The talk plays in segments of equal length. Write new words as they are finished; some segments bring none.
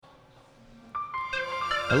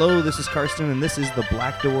Hello, this is Carsten, and this is the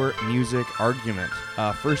Black Door Music Argument.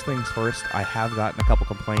 First things first, I have gotten a couple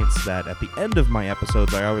complaints that at the end of my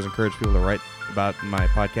episodes, I always encourage people to write about my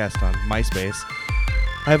podcast on MySpace.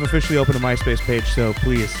 I have officially opened a MySpace page, so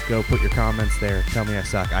please go put your comments there. Tell me I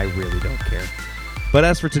suck. I really don't care. But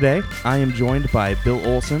as for today, I am joined by Bill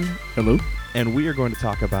Olson. Hello. And we are going to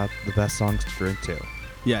talk about the best songs to drink to.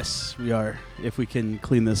 Yes, we are. If we can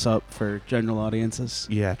clean this up for general audiences.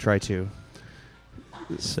 Yeah, try to.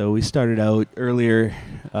 So we started out earlier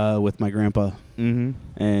with my grandpa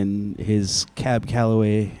and his Cab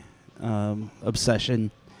Calloway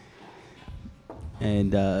obsession,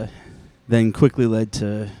 and then quickly led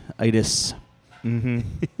to Itis,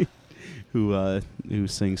 who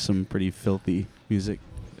sings some pretty filthy music.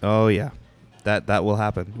 Oh yeah, that will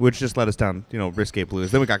happen. Which just led us down, risque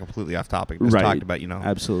blues. Then we got completely off topic. Just talked about,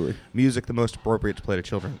 absolutely music the most appropriate to play to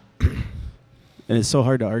children. And it's so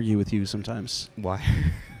hard to argue with you sometimes. Why?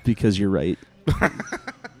 Because you're right.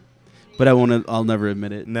 But I'll never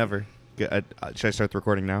admit it. Never. Should I start the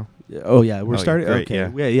recording now? Oh yeah, we're starting. Great,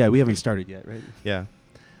 okay. Yeah, we haven't started yet, right? Yeah.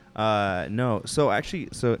 No. So actually,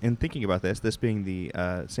 in thinking about this being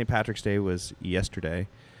the St. Patrick's Day was yesterday,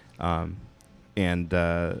 and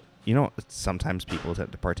sometimes people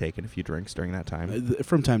tend to partake in a few drinks during that time.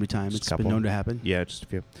 From time to time, Just it's been known to happen. Yeah, just a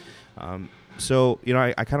few. So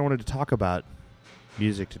I kind of wanted to talk about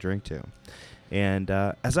music to drink to. And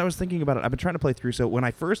as I was thinking about it, I've been trying to play through. So when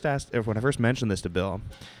I first mentioned this to Bill,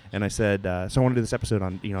 and I said, so I want to do this episode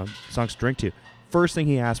on, songs to drink to. First thing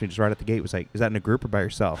he asked me just right at the gate was like, is that in a group or by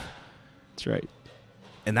yourself? That's right.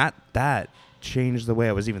 And that changed the way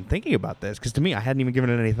I was even thinking about this. Because to me, I hadn't even given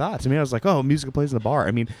it any thought. To me, I was like, oh, music plays in the bar.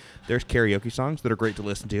 I mean, there's karaoke songs that are great to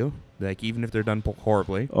listen to, like even if they're done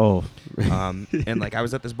horribly. Oh. And like I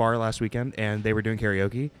was at this bar last weekend, and they were doing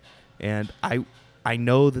karaoke. And I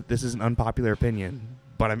know that this is an unpopular opinion,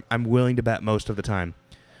 but I'm willing to bet most of the time,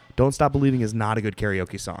 Don't Stop Believing is not a good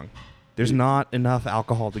karaoke song. There's not enough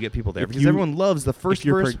alcohol to get people there because everyone loves the first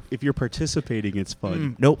verse. If you're participating, it's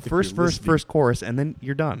fun. Nope, first chorus, and then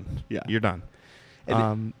you're done. Yeah. You're done.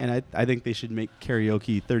 And I think they should make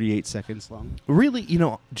karaoke 38 seconds long. Really,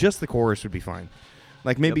 just the chorus would be fine.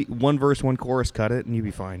 Like maybe one verse, one chorus, cut it, and you'd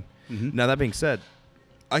be fine. Mm-hmm. Now, that being said,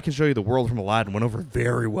 I can show you The World from Aladdin went over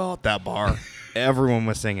very well at that bar. Everyone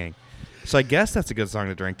was singing. So I guess that's a good song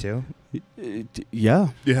to drink to. Yeah.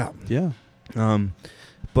 Yeah.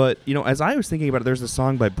 But, as I was thinking about it, there's a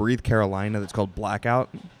song by Breathe Carolina that's called Blackout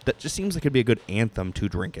that just seems like it'd be a good anthem to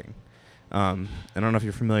drinking. I don't know if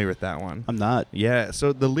you're familiar with that one. I'm not. Yeah,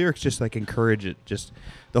 so the lyrics just, encourage it. Just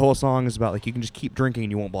the whole song is about, you can just keep drinking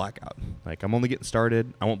and you won't black out. Like, I'm only getting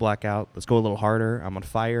started. I won't black out. Let's go a little harder. I'm on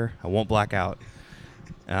fire. I won't black out.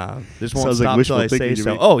 This won't stop until I say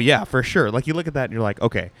so. Oh, yeah, for sure. Like, you look at that and you're like,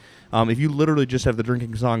 okay, if you literally just have the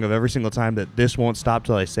drinking song of every single time that this won't stop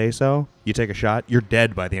till I say so, you take a shot, you're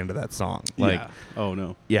dead by the end of that song. Like, yeah. Oh,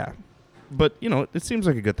 no. Yeah. But, it seems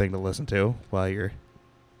like a good thing to listen to while you're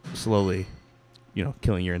slowly,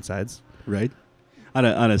 killing your insides. Right. On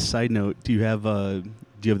a side note, do you have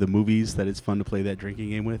the movies that it's fun to play that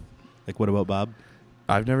drinking game with? Like, What About Bob?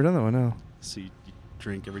 I've never done that one, no. So you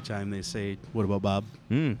drink every time they say, what about Bob?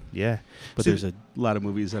 Yeah. But there's a lot of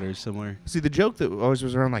movies that are similar. See, the joke that always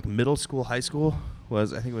was around middle school, high school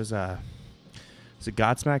was, I think it was it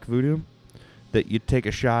Godsmack Voodoo? That you take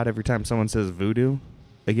a shot every time someone says voodoo.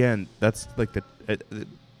 Again, that's like the...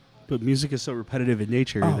 But music is so repetitive in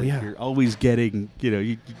nature that you're always getting,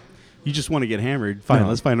 you just want to get hammered. Fine,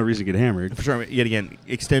 let's find a reason to get hammered. For sure. Yet again,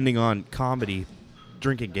 extending on comedy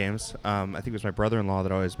drinking games. I think it was my brother-in-law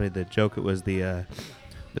that always made the joke. It was the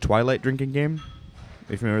Twilight drinking game.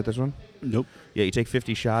 Are you familiar with this one? Nope. Yeah, you take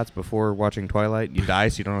 50 shots before watching Twilight. You die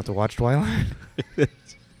so you don't have to watch Twilight.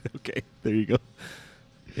 Okay, there you go.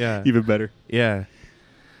 Yeah. Even better. Yeah.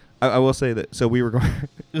 I will say that, so we were going,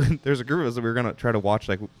 there's a group of us that we were going to try to watch,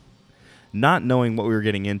 not knowing what we were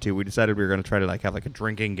getting into, we decided we were going to try to have a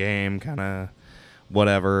drinking game, kind of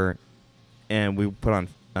whatever, and we put on,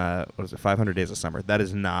 500 Days of Summer. That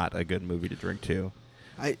is not a good movie to drink to.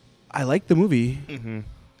 I like the movie,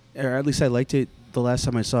 or at least I liked it the last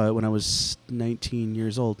time I saw it when I was 19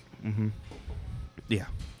 years old. Yeah,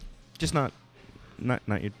 just not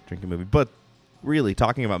your drinking movie, but really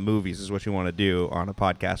talking about movies is what you want to do on a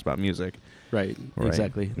podcast about music. Right.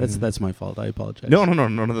 Exactly. That's my fault. I apologize. No.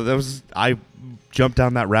 That was, I jumped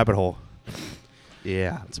down that rabbit hole.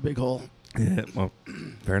 Yeah, it's a big hole. Yeah. Well,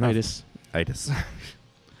 fair enough. Itis.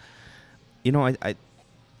 I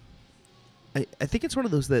think it's one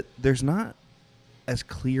of those that there's not as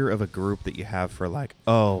clear of a group that you have for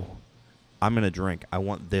I'm going to drink. I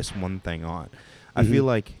want this one thing on. I feel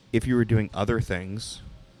like if you were doing other things,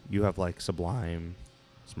 you have like Sublime,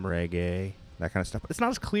 some reggae, that kind of stuff. It's not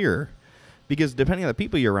as clear because depending on the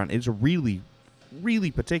people you're around, it's really,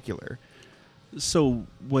 really particular. So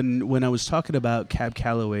when I was talking about Cab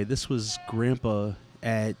Calloway, this was Grandpa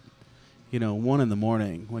at 1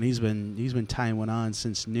 a.m. when he's been tying one on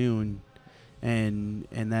since noon, and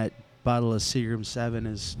that bottle of Seagram 7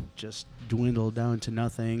 is just dwindled down to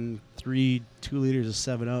nothing. 2 liters of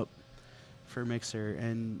 7-Up for a mixer,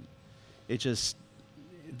 and it just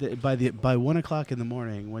by 1 o'clock in the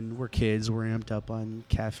morning when we're kids, we're amped up on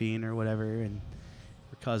caffeine or whatever, and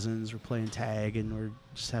we're cousins, we're playing tag, and we're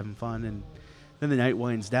just having fun, and then the night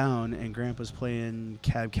winds down, and Grandpa's playing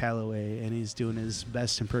Cab Calloway, and he's doing his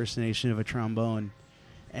best impersonation of a trombone,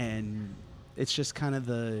 and it's just kind of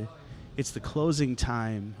the closing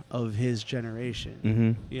time of his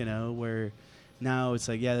generation, where now it's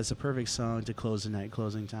like, yeah, that's a perfect song to close the night,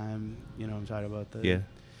 closing time. I'm talking about the. Yeah.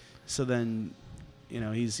 So then, he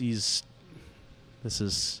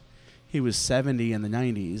was 70 in the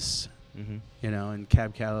 90s. And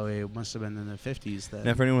Cab Calloway must have been in the 50s then.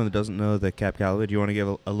 Now, for anyone that doesn't know the Cab Calloway, do you want to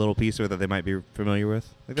give a little piece of it that they might be familiar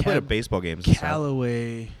with? Like they played at baseball games.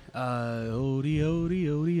 Calloway, odie, odie,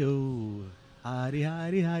 odie, oh, hidey,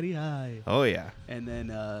 hidey, hidey, hi. Oh, yeah. And then,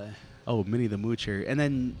 Minnie the Moocher. And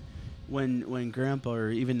then when Grandpa, or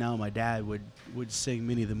even now my dad, would sing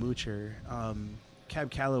Minnie the Moocher,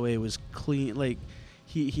 Cab Calloway was clean. Like,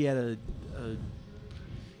 he had a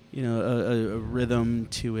rhythm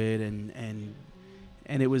to it, and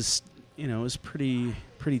it was pretty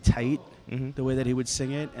tight, the way that he would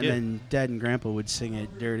sing it, and then Dad and Grandpa would sing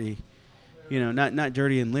it dirty, not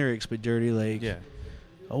dirty in lyrics, but dirty like,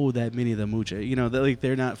 oh, that Minnie the Moocher,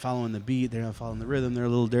 they're not following the beat, they're not following the rhythm, they're a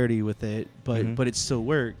little dirty with it, but it still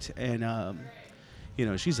worked, and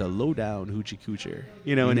she's a low down hoochie coocher,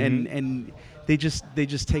 and they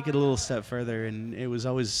just take it a little step further, and it was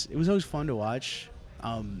always fun to watch.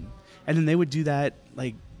 And then they would do that,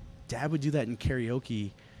 like Dad would do that in karaoke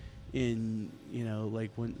in,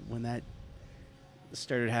 like when that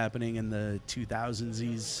started happening in the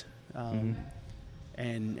 2000s.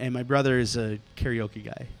 And my brother is a karaoke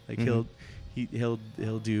guy. Like he'll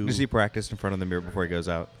do. Does he practice in front of the mirror before he goes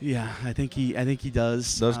out? Yeah, I think he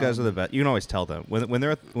does. Those guys are the best. You can always tell them when they're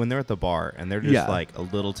at the bar and they're just like a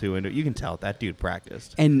little too into it. You can tell that dude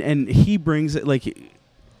practiced. And he brings it, like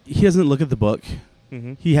he doesn't look at the book.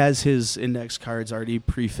 He has his index cards already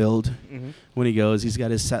pre-filled when he goes. He's got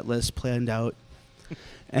his set list planned out,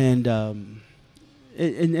 and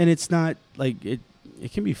it's not like it.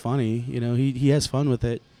 It can be funny, He has fun with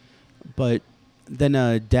it, but then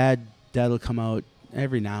Dad will come out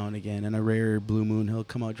every now and again. On a rare blue moon, he'll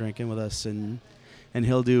come out drinking with us, and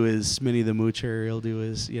he'll do his Minnie the Moocher. He'll do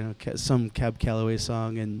his some Cab Calloway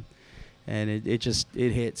song, and it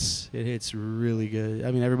hits really good.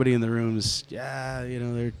 I mean, everybody in the room's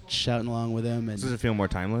they're shouting along with him. And does it feel more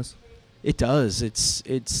timeless? It does.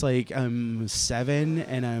 It's like I'm 7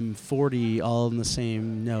 and I'm 40 all in the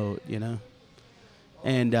same note,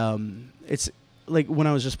 And it's like when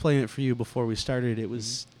I was just playing it for you before we started, it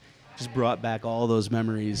was just brought back all those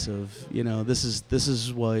memories of this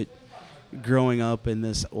is what growing up in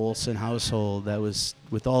this Olson household that was,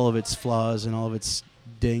 with all of its flaws and all of its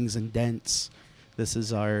dings and dents, this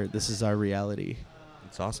is our reality.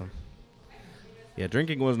 It's awesome. Yeah,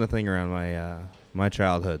 drinking wasn't a thing around my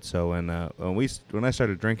childhood. So when I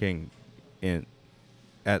started drinking,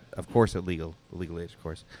 of course at legal age, of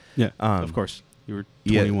course. Yeah, of course. You were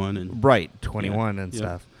 21 and right, 21 and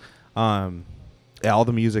stuff. All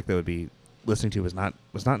the music that would be listening to was not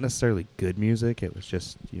necessarily good music. It was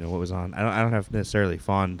just what was on. I don't have necessarily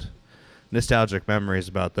fond nostalgic memories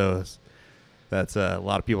about those. That's a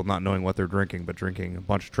lot of people not knowing what they're drinking, but drinking a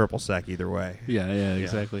bunch of triple sec either way. Yeah,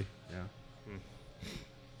 exactly. Yeah.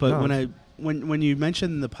 But when you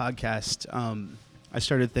mentioned the podcast, I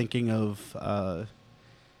started thinking of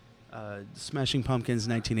Smashing Pumpkins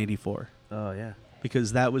 1984. Oh yeah,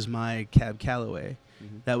 because that was my Cab Calloway.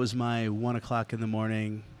 That was my 1 o'clock in the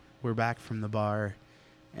morning. We're back from the bar,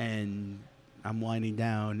 and I'm winding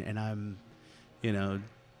down, and I'm,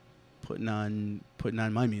 putting on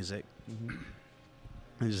my music.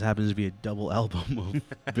 It just happens to be a double album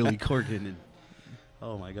of Billy Corgan, and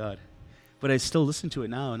oh my God! But I still listen to it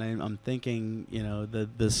now, and I'm thinking,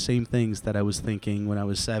 the same things that I was thinking when I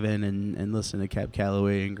was 7, and listening to Cab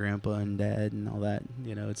Calloway and Grandpa and Dad and all that.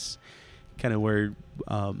 It's kind of where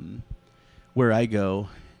I go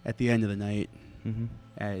at the end of the night,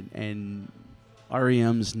 and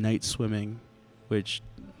REM's Night Swimming, which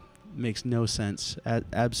makes no sense,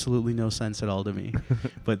 absolutely no sense at all to me,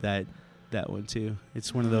 but that one too.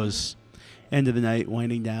 It's one of those end of the night,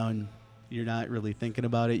 winding down, You're not really thinking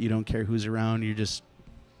about it. You don't care who's around. You're just,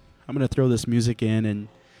 I'm going to throw this music in, and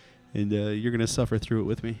you're going to suffer through it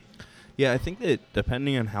with me. Yeah, I think that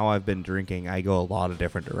depending on how I've been drinking, I go a lot of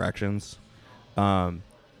different directions. You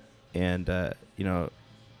know,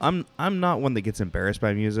 I'm not one that gets embarrassed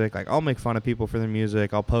by music. Like, I'll make fun of people for their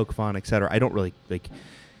music. I'll poke fun, etc. I don't really like.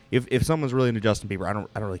 If someone's really into Justin Bieber, I don't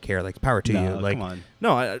really care. Like, power to you. Like, come on.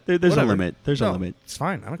 No, There's a limit. There's a no, limit. It's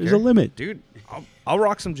fine. I don't There's care. a limit, dude. I'll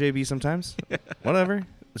rock some JB sometimes. Whatever.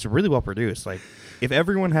 It's really well produced. Like, if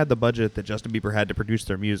everyone had the budget that Justin Bieber had to produce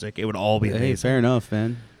their music, it would all be amazing. Hey, fair enough,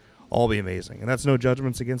 man. All be amazing, and that's no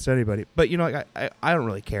judgments against anybody. But you know, I don't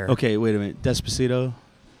really care. Okay, wait a minute. Despacito.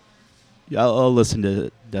 Yeah, I'll listen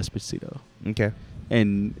to Despacito. Okay.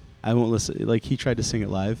 And I won't listen. Like, he tried to sing it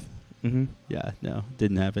live. Mm-hmm. Yeah, no,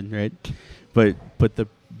 didn't happen, right? But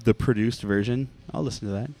the produced version, I'll listen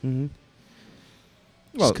to that. Mm-hmm.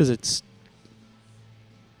 Just because it's,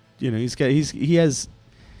 you know, he has.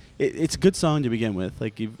 It's a good song to begin with.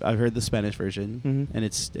 Like, I've heard the Spanish version, mm-hmm.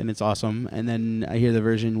 and it's awesome. And then I hear the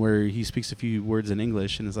version where he speaks a few words in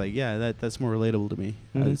English, and it's like, yeah, that's more relatable to me.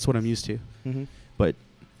 Mm-hmm. That's what I'm used to. Mm-hmm. But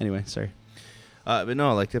anyway, sorry. But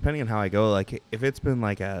no, like, depending on how I go, like, if it's been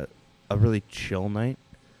like a really chill night,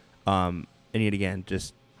 and yet again,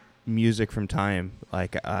 just music from time,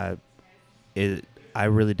 like, I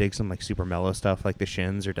really dig some like super mellow stuff, like the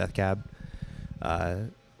Shins or Death Cab.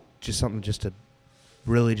 Just something just to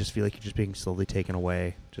really just feel like you're just being slowly taken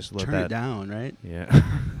away. Just let Turn that it down, right? Yeah.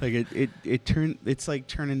 Like it's like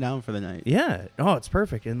turning down for the night. Yeah. Oh, it's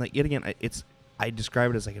perfect. And like, yet again, I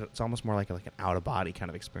describe it as like, it's almost more like an out of body kind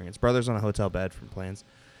of experience. Brothers on a Hotel Bed from Plains.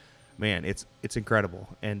 Man, it's incredible.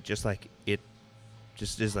 And just like, it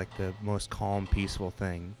just is like the most calm, peaceful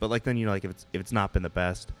thing. But like, then, you know, like, if it's not been the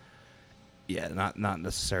best, yeah, not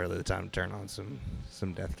necessarily the time to turn on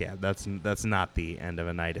some Death Cab. That's not the end of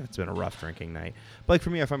a night if it's been a rough drinking night. But like, for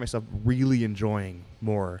me, I find myself really enjoying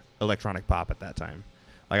more electronic pop at that time.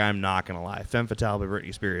 Like, I'm not gonna lie, Femme Fatale by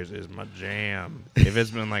Britney Spears is my jam. If it's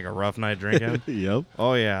been like a rough night drinking, Yep.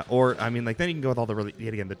 Oh yeah. Or I mean, like, then you can go with all the really,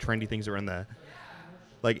 yet again, the trendy things that are in the,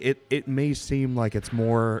 like, it may seem like it's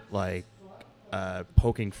more like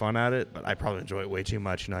poking fun at it, but I probably enjoy it way too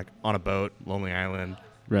much. You know, like, On a Boat, Lonely Island,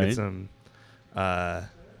 Right. Get some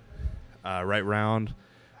Right Round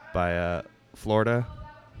by Florida.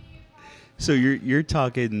 So you're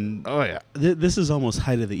talking. Oh yeah. This is almost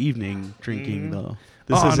height of the evening drinking, though.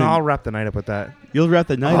 This No, isn't- I'll wrap the night up with that. You'll wrap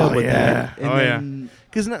the night up with that. And then,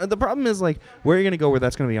 Because the problem is, like, where are you going to go where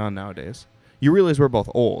that's going to be on nowadays? You realize we're both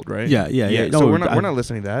old, right? Yeah. So No, we're not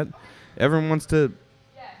listening to that. Everyone wants to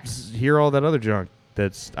hear all that other junk. I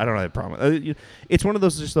don't have a problem. It's one of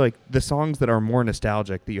those, just like the songs that are more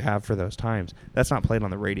nostalgic that you have for those times. That's not played on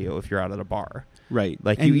the radio if you're out at a bar. Right.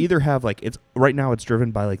 Like, And you either have, like, it's right now it's driven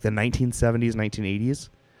by like the 1970s, 1980s,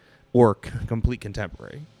 or complete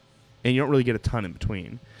contemporary, and you don't really get a ton in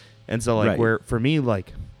between. And so, like, Right. where for me,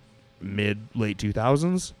 like, late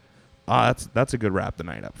 2000s, that's a good wrap the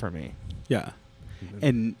night up for me. Yeah.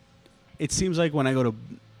 And it seems like when I go to,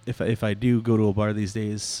 if I do go to a bar these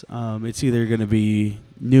days, it's either going to be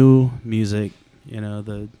new music, you know,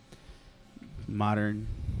 the modern,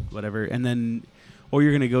 whatever, and then, or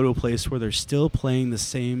you're going to go to a place where they're still playing the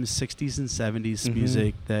same 60s and 70s Mhm.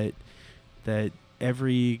 music that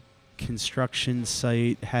every construction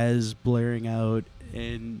site has blaring out,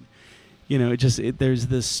 and you know, there's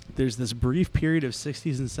this brief period of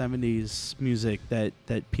 60s and 70s music that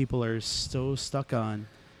people are so stuck on,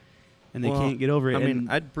 and they can't get over it. I mean, And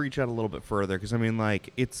I'd breach out a little bit further, because I mean,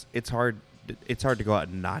 like, it's hard to go out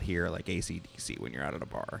and not hear like AC/DC when you're out at a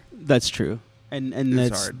bar. that's true, and It's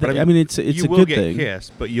that's hard. But I mean, it's you a will good get thing.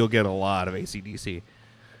 Kiss, but you'll get a lot of AC/DC,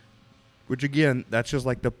 which again, that's just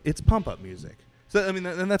like it's pump up music. So I mean,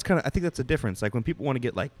 and that's kind of, I think that's the difference. Like, when people want to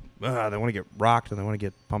get like, they want to get rocked and they want to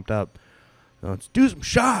get pumped up, let's do some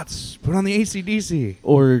shots. Put on the AC/DC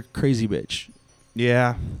Or Crazy Bitch.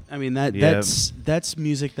 Yeah. I mean, that's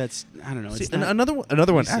music that's, I don't know. See, It's and not another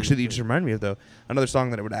one easy actually that you to- just reminded me of, though. Another song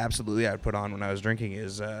that I would put on when I was drinking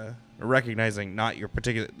is recognizing not your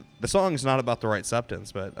particular. The song is not about the right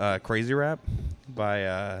substance, but Crazy Rap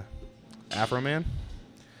by Afro Man.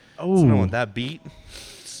 Oh, So that beat,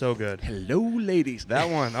 so good. hello, ladies. That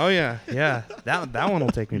one, oh yeah. That one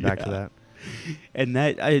will take me back to that. And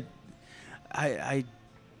that I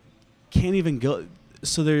can't even go.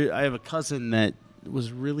 So I have a cousin that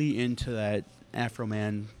was really into that Afro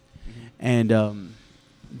Man, and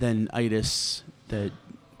then Itis, the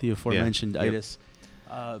aforementioned Yep. Itis.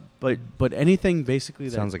 But anything basically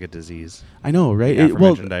that Sounds like a disease. I know, right?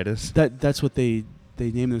 Aphrodisiacitis. That's what they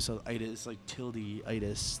name themselves. Itis, like tilde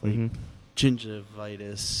itis, like Mhm.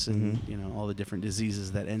 gingivitis and all the different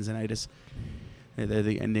diseases that ends in itis. They're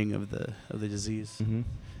the ending of the disease. Mm-hmm.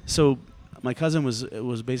 So my cousin was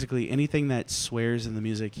basically anything that swears in the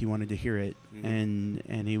music, he wanted to hear it,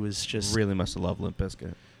 and he was just Really must have loved Limp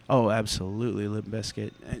Bizkit. Oh, absolutely, Limp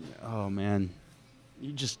Bizkit. And, oh man,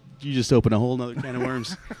 you just opened a whole nother can of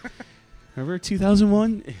worms. Remember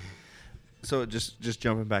 2001? So just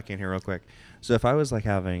jumping back in here real quick. So if I was like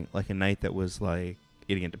having like a night that was like,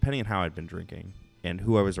 again, depending on how I'd been drinking and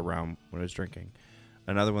who I was around when I was drinking,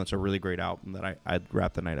 another one that's a really great album that I'd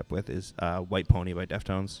wrap the night up with is White Pony by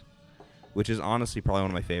Deftones, which is honestly probably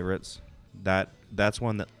one of my favorites. That's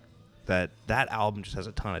one that album just has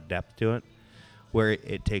a ton of depth to it, where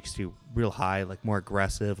it takes to real high, like more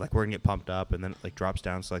aggressive, like we're gonna get pumped up, and then it like drops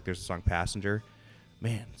down. So like there's a song Passenger.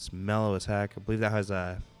 Man, it's mellow as heck. I believe that has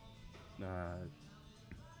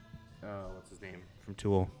what's his name from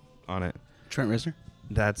Tool on it. Trent Reznor?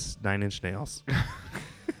 That's 9 Inch Nails.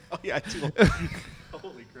 Oh yeah, Tool.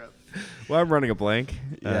 Holy crap. Well, I'm running a blank.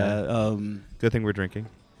 Yeah. Good thing we're drinking.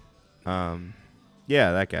 Yeah,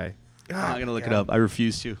 that guy. I'm gonna look it up. I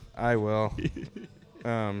refuse to. I will.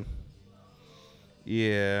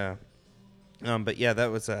 Yeah. But yeah,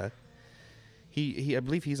 that was he I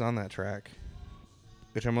believe he's on that track.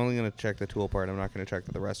 Which I'm only gonna check the Tool part. I'm not gonna check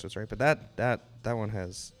that the rest was right. But that one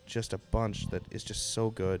has just a bunch that is just so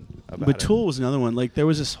good about But it. Tool was another one. Like there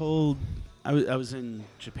was this whole I was in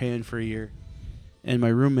Japan for a year, and my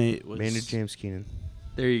roommate was Maynard James Keenan.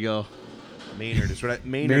 There you go. Maynard is what I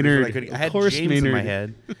could. I had Of course, James Maynard. in my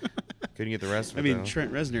head. Couldn't get the rest of it. I mean, though.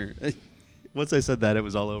 Trent Reznor. Once I said that, it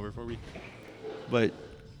was all over for me. But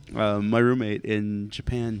my roommate in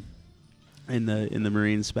Japan, in the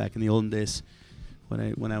Marines back in the olden days,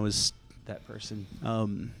 when I was that person,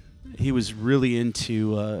 he was really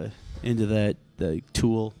into that the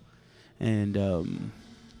Tool, and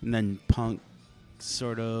then punk,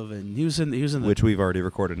 sort of, and he was in the Which we've already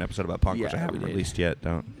recorded an episode about punk, which I Yeah, haven't we did. released yet.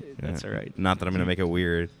 That's all right. Not that I'm going to make it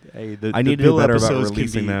weird. Hey, I need to do better about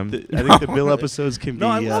releasing them. I think the Bill episodes can be No,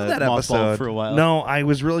 I love that mothballed episode. for a while. No, I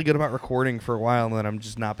was really good about recording for a while, and then I'm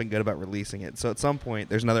just not been good about releasing it. So at some point,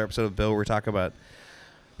 there's another episode of Bill where we talk about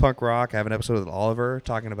punk rock. I have an episode with Oliver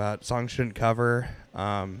talking about songs shouldn't cover.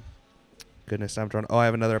 Goodness, I'm trying. I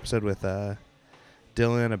have another episode with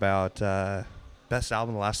Dylan about best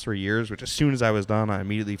album the last 3 years. Which as soon as I was done, I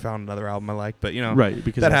immediately found another album I liked. But Right,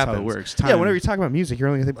 because that that's happens. how it works. Yeah, whenever you talk about music, you're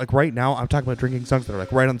only gonna think, like right now, I'm talking about drinking songs that are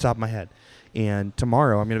like right on the top of my head. And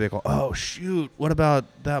tomorrow, I'm gonna be like, oh shoot, what about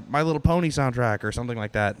that My Little Pony soundtrack or something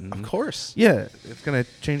like that? And Of course. yeah, it's gonna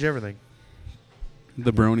change everything.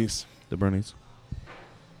 The bronies. The Brownies.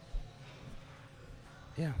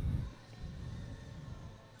 Yeah.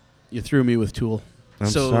 You threw me with Tool. I'm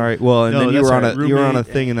So- sorry. Well, and No, then you that's were on all right. you were on a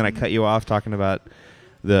Roommate thing, and then I cut you off talking about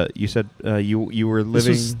you said you were This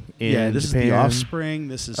living was- in this Japan. is The Offspring.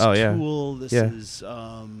 This is Oh, yeah. Tool. This Yeah. is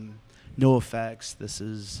No Effects. This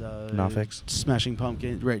is Nofix. Smashing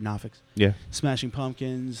Pumpkins. Right, Nofix. Yeah. Smashing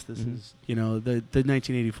Pumpkins. This Mhm. is the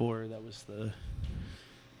 1984. That was the.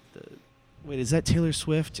 Wait, is that Taylor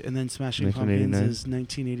Swift? And then Smashing Pumpkins 1989? is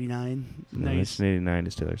 1989. No, Nice. 1989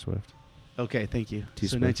 is Taylor Swift. Okay, thank you. T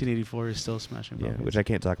So Swift. 1984 is still Smashing Yeah, Pumpkins. which I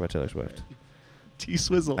can't talk about Taylor Swift.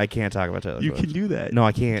 T-Swizzle. I can't talk about Taylor You Swift. can do that. No,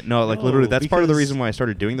 I can't. No, like No, literally, that's part of the because- reason why I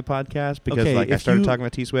started doing the podcast, because Okay, like I if started you- talking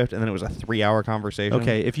about T Swift, and then it was a 3-hour conversation.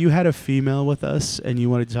 Okay, if you had a female with us and you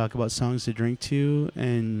wanted to talk about songs to drink to,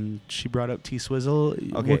 and she brought up T-Swizzle,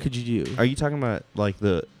 Okay. what could you do? Are you talking about like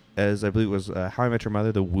as I believe it was How I Met Your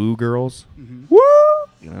Mother, the Woo Girls? Mhm. Woo!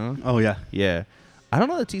 You know? Oh yeah, Yeah. I don't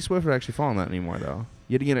know that T Swift would actually fall on that anymore, though.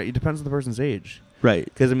 Yet again, it depends on the person's age. right.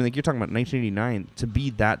 Because I mean, like you're talking about 1989, to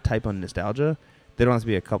be that type of nostalgia, they don't have to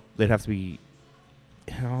be a couple. They'd have to be,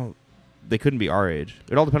 they couldn't be our age.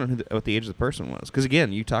 It all depended on what the age of the person was. Because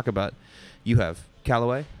again, you talk about, you have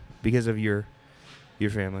Calloway because of your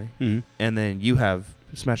family, Mm-hmm. and then you have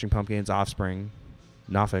Smashing Pumpkins, Offspring,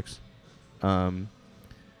 Nofix, and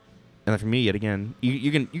then for me, yet again,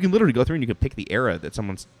 you can literally go through and you can pick the era that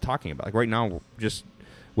someone's talking about. Like right now, just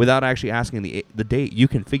without actually asking the date, you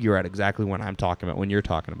can figure out exactly when I'm talking about, when you're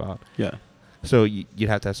talking about. Yeah, So you'd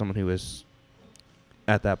have to have someone who was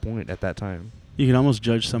at that point, at that time. you can almost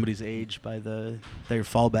judge somebody's age by their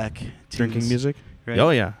fallback tunes. Drinking music? Right? Oh,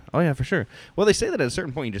 yeah. Oh, yeah, for sure. Well, they say that at a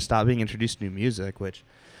certain point you just stop being introduced to new music, which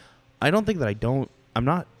I don't think that I'm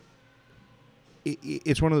not.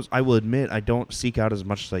 It's one of those, I will admit, I don't seek out as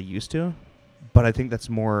much as I used to, but I think that's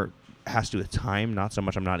has to do with time, not so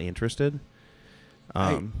much I'm not interested.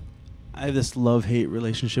 I have this love-hate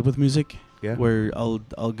relationship with music. Yeah. Where I'll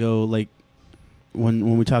go like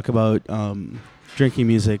when we talk about drinking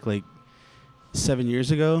music like 7 years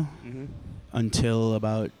ago, Mm-hmm. until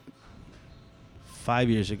about 5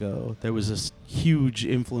 years ago. There was this huge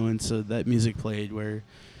influence that music played where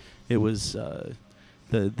it was the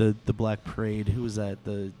Black Parade. Who was that?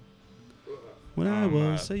 When I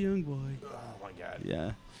was a young boy. Oh my God.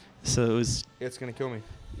 Yeah. So it was. It's gonna kill me.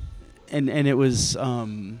 And it was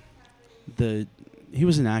he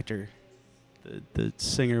was an actor. The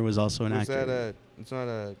singer was also an actor. It's not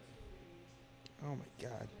a. Oh my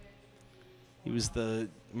God. He was the.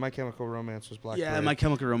 My Chemical Romance was Black. Yeah, Parade. My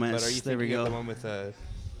Chemical Romance. But are you there we thinking go. of the one with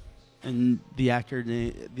And the actor,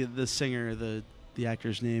 the singer, the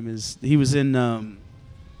actor's name is. He was in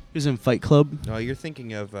Fight Club. No, you're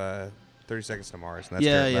thinking of 30 Seconds to Mars. And that's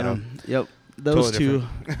Yeah, Jared Leto. yep. Those Totally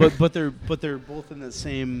two, but they're both in that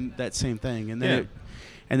same thing, and then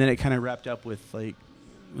it kind of wrapped up with like,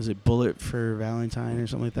 was it Bullet for Valentine or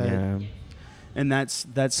something like that? Yeah. And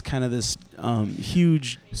that's kind of this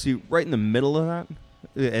huge. See, right in the middle of that,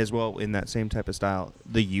 as well, in that same type of style,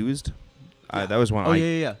 The Used. That was one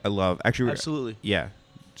I love. Actually, absolutely. Yeah,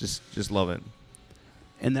 just love it.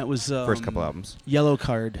 And that was First couple albums. Yellow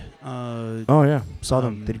Card. Oh yeah, saw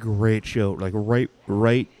them. They did a great show. Like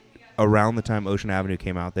right around the time Ocean Avenue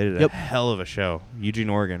came out, they did a hell of a show. Eugene,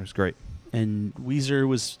 Oregon. It was great. And Weezer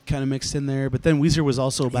was kind of mixed in there, but then Weezer was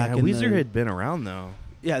also back in Weezer had been around though.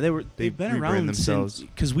 Yeah, they've been around themselves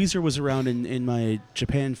because Weezer was around in my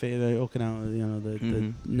Japan phase, Okinawa,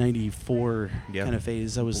 the '94 kind of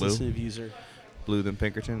phase. I was listening to Weezer. Blue, then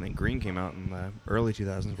Pinkerton, then Green came out in the early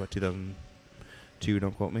 2000s. What, 2002?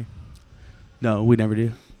 Don't quote me. No, we never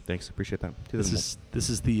do. Thanks, appreciate that. This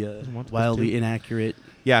is the wildly inaccurate.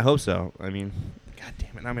 Yeah, I hope so. I mean, God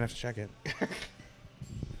damn it! Now I'm gonna have to check it.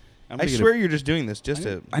 I swear you're just doing this just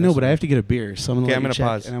to. I know, but I have to get a beer, so I'm gonna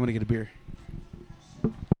pause, and I'm gonna get a beer.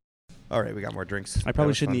 All right, we got more drinks. I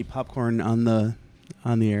probably shouldn't eat popcorn on the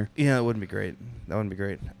air. Yeah, that wouldn't be great.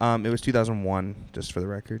 It was 2001, just for the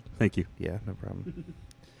record. Thank you. Yeah, no problem.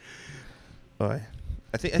 I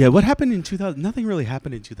think. What happened in 2000? Nothing really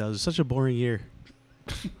happened in 2000. Such a boring year.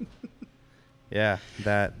 Yeah,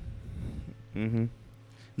 that. Mm-hmm.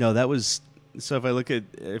 No, that was. So if I look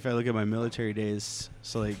at my military days,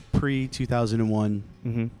 so like pre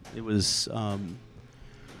 2001, it was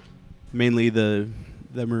mainly the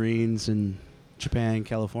Marines in Japan,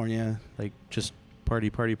 California, like just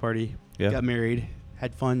party. Yeah. Got married,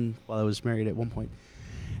 had fun while I was married at one point,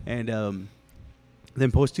 and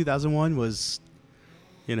then post 2001 was,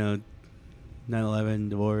 9/11,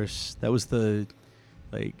 divorce. That was the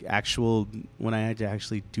actual when I had to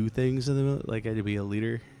actually do things in the I had to be a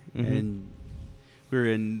leader, and we were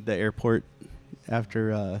in the airport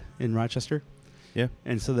after in Rochester. Yeah,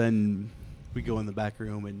 and so then we go in the back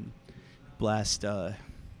room and blast. All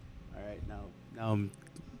right, now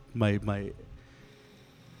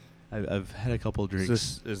I've had a couple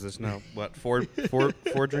drinks. Is this now what four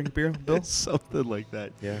drink beer, Bill? Something like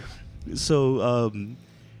that. Yeah. So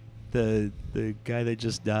the guy that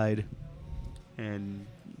just died, and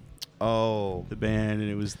the band, and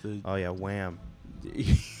it was the Wham.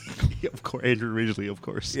 Of course, Andrew Ridgely, of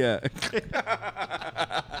course. Yeah.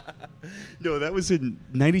 No, that was in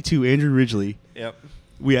 '92. Andrew Ridgely. Yep.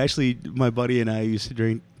 We actually, my buddy and I used to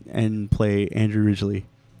drink and play Andrew Ridgely,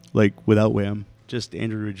 without Wham, just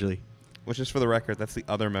Andrew Ridgely. Which is, for the record, that's the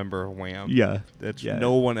other member of Wham. Yeah.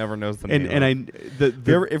 No one ever knows the name. If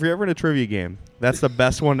you're ever in a trivia game, that's the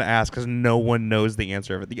best one to ask because no one knows the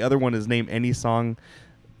answer of it. The other one is name any song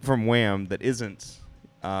from Wham that isn't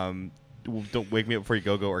Don't Wake Me Up Before You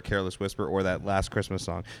Go or Careless Whisper or that Last Christmas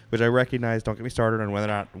song, which I recognize. Don't get me started on whether or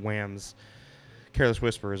not Wham's Careless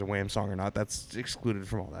Whisper is a Wham song or not. That's excluded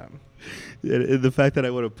from all that. Yeah, the fact that I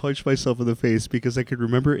want to punch myself in the face because I could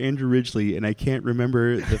remember Andrew Ridgely and I can't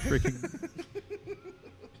remember the freaking...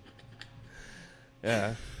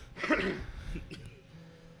 Yeah.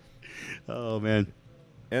 Oh, man.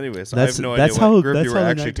 Anyway, so I have no idea what group you were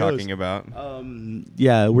actually talking about.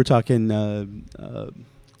 Yeah, we're talking...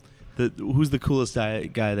 who's the coolest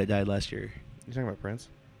guy that died last year? You talking about Prince?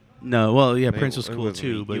 No, well, yeah, Prince was cool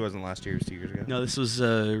too, but he wasn't last year. It was 2 years ago. No, this was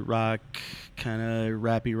rock, kind of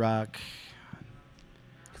rappy rock.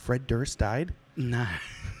 Fred Durst died? Nah.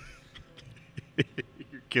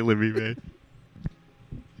 You're killing me, man.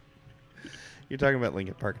 You're talking about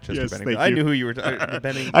Linkin Park, Chester Yes, Bennington. thank you. I knew who you were talking.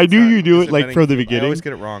 I knew you knew it from the beginning. I always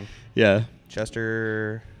get it wrong. Yeah.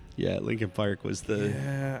 Chester. Yeah, Linkin Park was what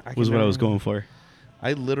I was going for.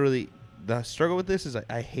 I literally the struggle with this is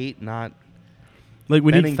I hate not. We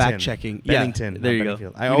Bennington. need fact checking. Bennington. Yeah, there you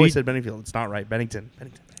Benningfield. go. I always said Benningfield. It's not right. Bennington.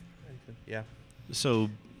 Yeah. So,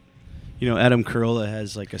 Adam Carolla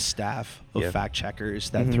has a staff of fact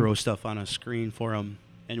checkers that throw stuff on a screen for him,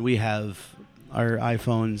 and we have our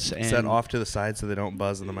iPhones and set off to the side so they don't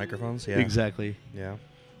buzz in the microphones. Yeah, exactly. Yeah,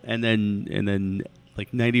 And then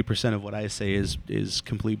like 90% of what I say is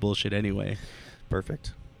complete bullshit anyway.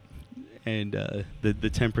 perfect. And the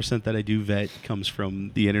 10% that I do vet comes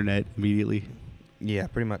from the internet immediately. Yeah,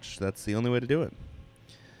 pretty much. That's the only way to do it.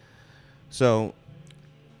 So,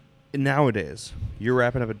 nowadays, you're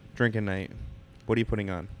wrapping up a drinking night. What are you putting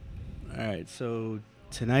on? All right, so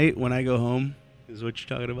tonight when I go home is what you're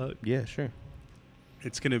talking about. Yeah, sure.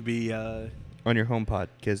 It's gonna be. On your home pod,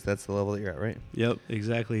 because that's the level that you're at, right? Yep,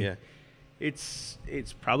 exactly. Yeah. It's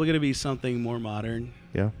probably gonna be something more modern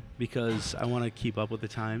Yeah. because I want to keep up with the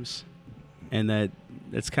times, and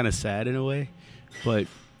that's kind of sad in a way, but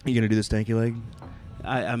You gonna do the stanky leg?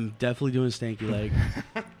 I'm definitely doing Stanky Leg,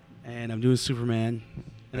 and I'm doing Superman,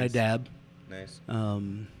 and Nice. I dab. Nice.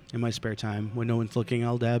 In my spare time when no one's looking,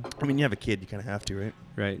 I'll dab. I mean, you have a kid, you kind of have to, right?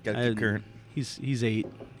 Right. Gotta keep current. He's 8.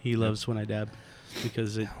 He loves when I dab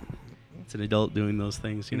because it's an adult doing those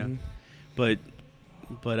things, you know. Mhm.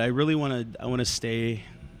 But I really want to stay.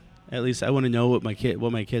 At least I want to know what my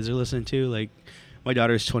kids are listening to. Like my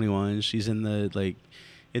daughter's 21. She's in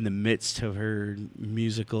the midst of her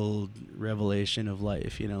musical revelation of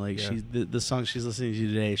life. You know, like Yeah. the song she's listening to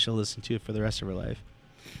today, she'll listen to it for the rest of her life.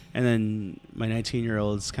 And then my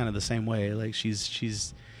 19-year-old is kind of the same way. Like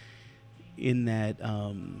she's in that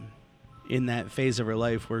phase of her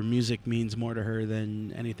life where music means more to her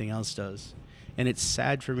than anything else does. And it's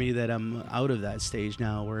sad for me that I'm out of that stage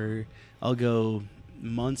now where I'll go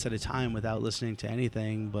months at a time without listening to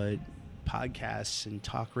anything but podcasts and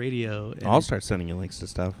talk radio. And I'll start sending you links to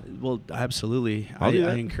stuff. Well, absolutely. I'll do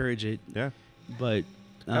I that. encourage it. Yeah. But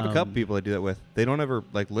I have a couple people I do that with. They don't ever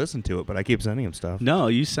listen to it, but I keep sending them stuff. No,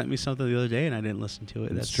 you sent me something the other day and I didn't listen to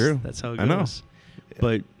it. That's true. That's how it I know. goes. Yeah.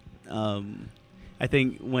 But I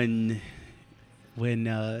think when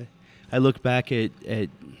I look back at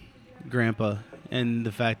Grandpa and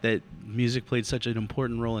the fact that music played such an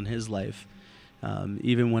important role in his life,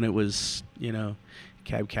 even when it was, you know,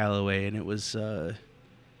 Cab Calloway and it was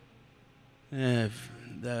I'm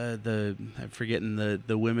forgetting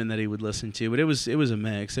the women that he would listen to, but it was a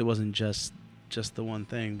mix. It wasn't just the one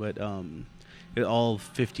thing, but all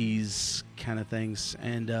 50s kind of things.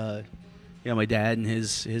 And my dad and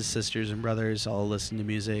his sisters and brothers all listen to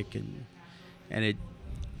music, and it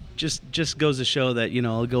just goes to show that, you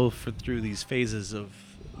know, I'll go through these phases of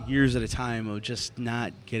years at a time of just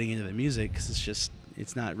not getting into the music because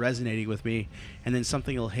it's not resonating with me, and then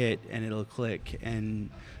something will hit and it'll click and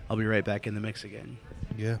I'll be right back in the mix again.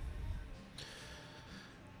 Yeah.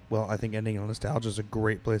 Well, I think ending on nostalgia is a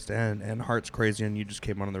great place to end. And Heart's Crazy, and you just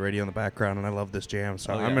came on the radio in the background, and I love this jam.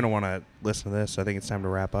 So I'm going to want to listen to this. I think it's time to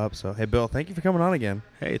wrap up. So, hey, Bill, thank you for coming on again.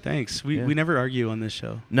 Hey, thanks. We never argue on this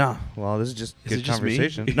show. No. Well, this is just Is good it just me?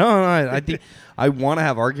 conversation. No, I think I want to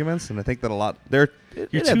have arguments, and I think that a lot there.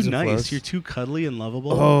 You're too nice. You're too cuddly and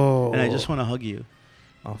lovable. Oh. And I just want to hug you.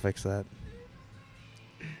 I'll fix that.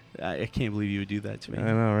 I can't believe you would do that to me.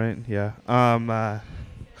 I know, right? Yeah.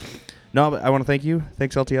 No, but I want to thank you.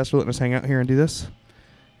 Thanks, LTS, for letting us hang out here and do this.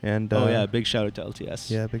 And big shout out to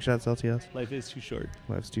LTS. Yeah, big shout out to LTS. Life is too short.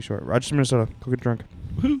 Life's too short. Rochester, Minnesota. Go get drunk.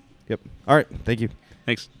 Woohoo. Yep. All right. Thank you.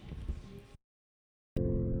 Thanks.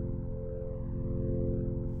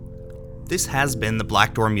 This has been the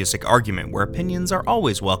Black Door Music Argument, where opinions are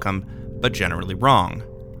always welcome, but generally wrong.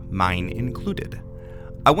 Mine included.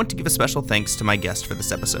 I want to give a special thanks to my guest for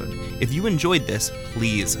this episode. If you enjoyed this,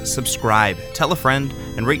 please subscribe, tell a friend,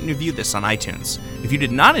 and rate and review this on iTunes. If you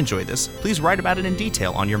did not enjoy this, please write about it in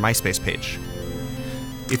detail on your MySpace page.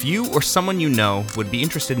 If you or someone you know would be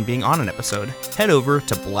interested in being on an episode, head over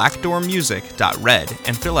to blackdoormusic.red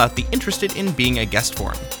and fill out the Interested in Being a Guest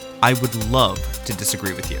form. I would love to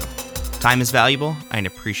disagree with you. Time is valuable, and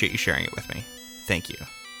I appreciate you sharing it with me. Thank you.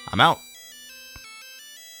 I'm out.